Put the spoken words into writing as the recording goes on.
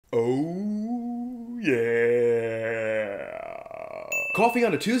Oh, yeah. Coffee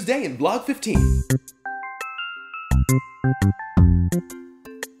on a Tuesday in Blog 15.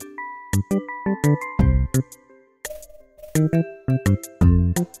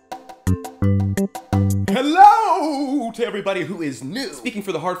 Hello to everybody who is new. Speaking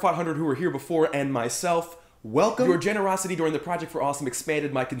for the hard-fought 100 who were here before and myself, welcome. Your generosity during the Project for Awesome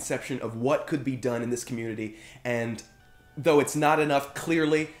expanded my conception of what could be done in this community, and though it's not enough,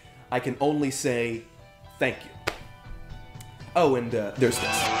 clearly, I can only say thank you. Oh, and there's this.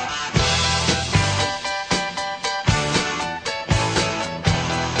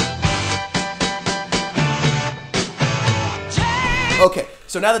 Okay,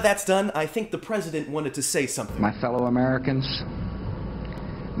 so now that that's done, I think the president wanted to say something. My fellow Americans,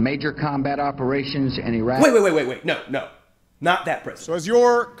 major combat operations in Iraq... Wait. No. Not that president. So as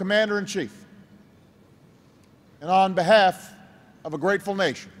your commander-in-chief, and on behalf of a grateful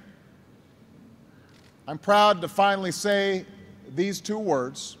nation, I'm proud to finally say these two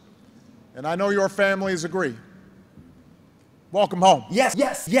words, and I know your families agree. Welcome home. Yes,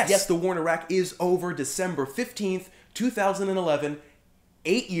 the war in Iraq is over December 15th, 2011,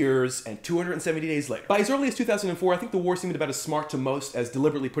 8 years and 270 days later. By as early as 2004, I think the war seemed about as smart to most as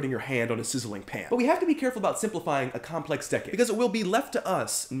deliberately putting your hand on a sizzling pan. But we have to be careful about simplifying a complex decade, because it will be left to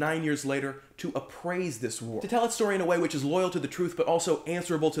us 9 years later to appraise this war, to tell its story in a way which is loyal to the truth but also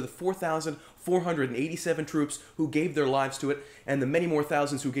answerable to the 4,487 troops who gave their lives to it, and the many more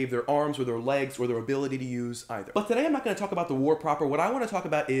thousands who gave their arms or their legs or their ability to use either. But today I'm not going to talk about the war proper. What I want to talk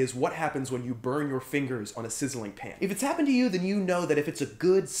about is what happens when you burn your fingers on a sizzling pan. If it's happened to you, then you know that if it's a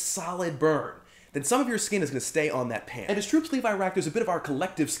good, solid burn, then some of your skin is going to stay on that pan. And as troops leave Iraq, there's a bit of our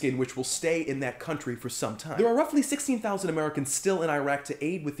collective skin which will stay in that country for some time. There are roughly 16,000 Americans still in Iraq to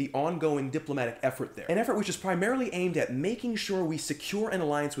aid with the ongoing diplomatic effort there. An effort which is primarily aimed at making sure we secure an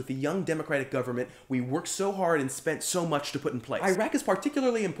alliance with the young democratic government we worked so hard and spent so much to put in place. Iraq is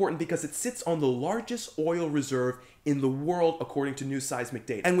particularly important because it sits on the largest oil reserve in the world according to new seismic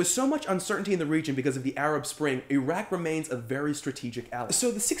data. And with so much uncertainty in the region because of the Arab Spring, Iraq remains a very strategic ally. So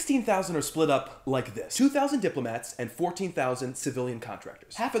the 16,000 are split up like this: 2,000 diplomats and 14,000 civilian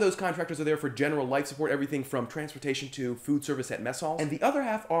contractors. Half of those contractors are there for general life support, everything from transportation to food service at mess halls, and the other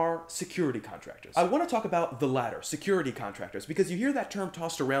half are security contractors. I want to talk about the latter, security contractors, because you hear that term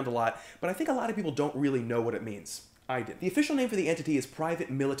tossed around a lot, but I think a lot of people don't really know what it means. I did. The official name for the entity is Private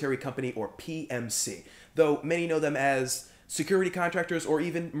Military Company, or PMC, though many know them as security contractors or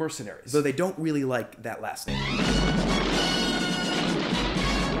even mercenaries, though they don't really like that last name.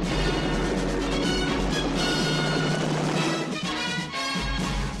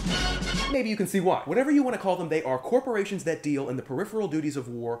 Maybe you can see why. Whatever you want to call them, they are corporations that deal in the peripheral duties of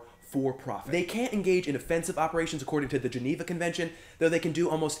war for profit. They can't engage in offensive operations according to the Geneva Convention, though they can do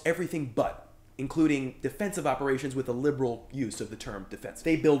almost everything but, including defensive operations with a liberal use of the term defensive.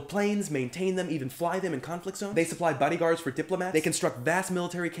 They build planes, maintain them, even fly them in conflict zones. They supply bodyguards for diplomats. They construct vast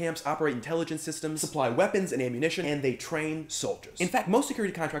military camps, operate intelligence systems, supply weapons and ammunition, and they train soldiers. In fact, most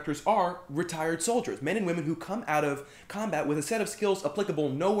security contractors are retired soldiers, men and women who come out of combat with a set of skills applicable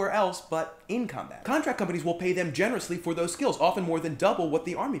nowhere else but in combat. Contract companies will pay them generously for those skills, often more than double what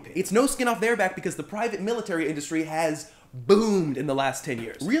the Army pays. It's no skin off their back because the private military industry has boomed in the last 10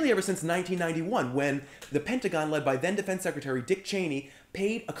 years. Really ever since 1991, when the Pentagon, led by then Defense Secretary Dick Cheney,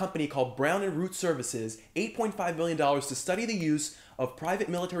 paid a company called Brown and Root Services $8.5 million to study the use of private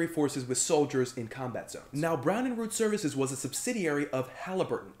military forces with soldiers in combat zones. Now, Brown and Root Services was a subsidiary of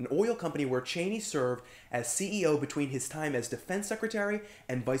Halliburton, an oil company where Cheney served as CEO between his time as Defense Secretary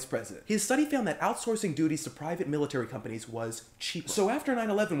and Vice President. His study found that outsourcing duties to private military companies was cheaper. So after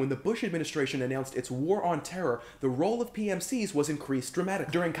 9/11, when the Bush administration announced its war on terror, the role of PMCs was increased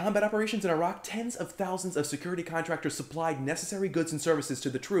dramatically. During combat operations in Iraq, tens of thousands of security contractors supplied necessary goods and services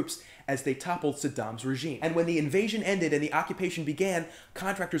to the troops as they toppled Saddam's regime. And when the invasion ended and the occupation began,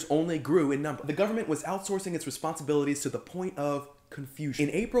 contractors only grew in number. The government was outsourcing its responsibilities to the point of confusion.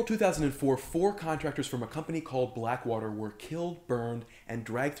 In April 2004, 4 contractors from a company called Blackwater were killed, burned, and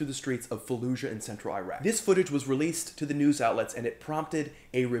dragged through the streets of Fallujah in central Iraq. This footage was released to the news outlets, and it prompted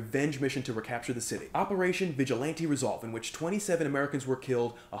a revenge mission to recapture the city. Operation Vigilante Resolve, in which 27 Americans were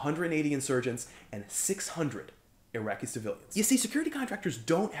killed, 180 insurgents, and 600 Iraqi civilians. You see, security contractors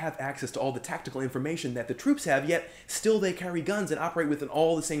don't have access to all the tactical information that the troops have, yet still they carry guns and operate within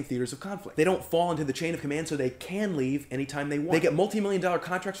all the same theaters of conflict. They don't fall into the chain of command, so they can leave anytime they want. They get multi-million-dollar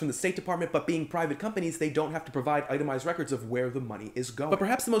contracts from the State Department, but being private companies, they don't have to provide itemized records of where the money is going. But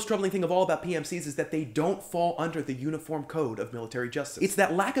perhaps the most troubling thing of all about PMCs is that they don't fall under the uniform code of military justice. It's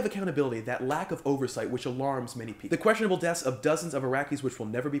that lack of accountability, that lack of oversight, which alarms many people. The questionable deaths of dozens of Iraqis which will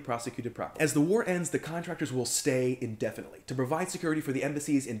never be prosecuted properly. As the war ends, the contractors will stay indefinitely to provide security for the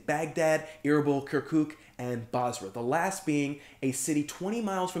embassies in Baghdad, Erbil, Kirkuk, and Basra, the last being a city 20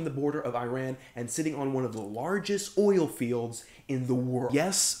 miles from the border of Iran and sitting on one of the largest oil fields in the world.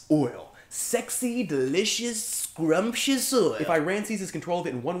 Yes, oil. Sexy, delicious, scrumptious oil. If Iran seizes control of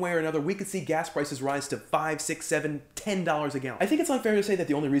it in one way or another, we could see gas prices rise to $5, $6, $7, $10 a gallon. I think it's unfair to say that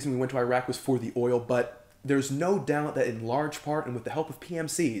the only reason we went to Iraq was for the oil, but there's no doubt that in large part, and with the help of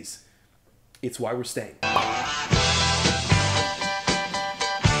PMCs, it's why we're staying.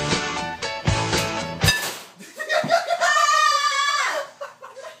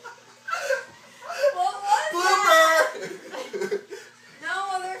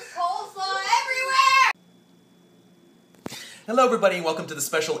 Hello everybody and welcome to the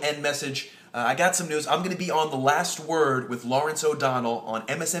special end message. I got some news. I'm going to be on The Last Word with Lawrence O'Donnell on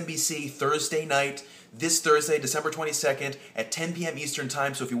MSNBC Thursday night, this Thursday, December 22nd at 10 p.m. Eastern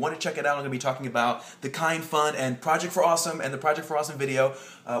Time. So if you want to check it out, I'm going to be talking about the K.I.N.D Fund and Project for Awesome and the Project for Awesome video.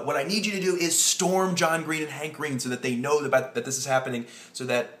 What I need you to do is storm John Green and Hank Green so that they know that this is happening, so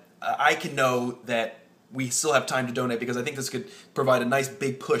that I can know that we still have time to donate, because I think this could provide a nice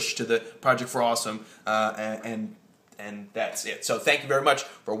big push to the Project for Awesome, and that's it. So thank you very much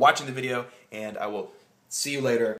for watching the video, and I will see you later.